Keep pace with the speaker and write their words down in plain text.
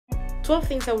12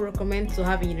 things I would recommend to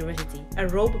have in university: a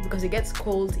robe because it gets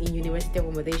cold in university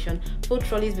accommodation, food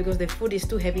trolleys because the food is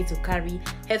too heavy to carry,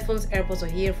 headphones, AirPods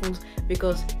or earphones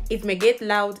because it may get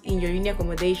loud in your uni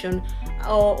accommodation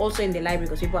or also in the library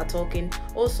because people are talking.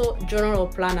 Also, journal or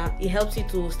planner, it helps you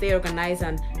to stay organized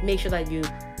and make sure that you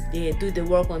do the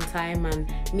work on time and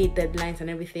meet deadlines and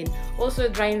everything. Also, a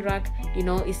drying rack,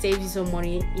 it saves you some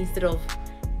money instead of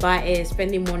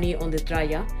spending money on the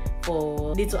dryer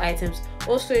for little items.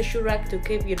 Also, a shoe rack to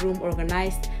keep your room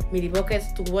organized, mini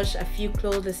buckets to wash a few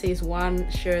clothes, let's say it's one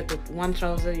shirt or one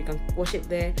trouser, you can wash it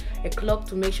there, a clock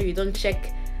to make sure you don't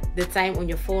check the time on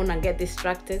your phone and get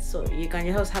distracted, so you can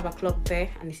just have a clock there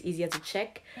and it's easier to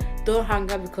check. Door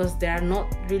hanger because there are not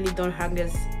really door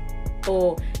hangers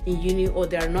or in uni, or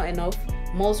there are not enough.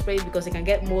 Mold spray because it can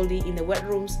get moldy in the wet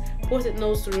rooms. Post-it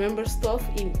notes to remember stuff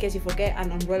in case you forget.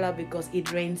 An umbrella because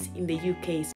it rains in the UK.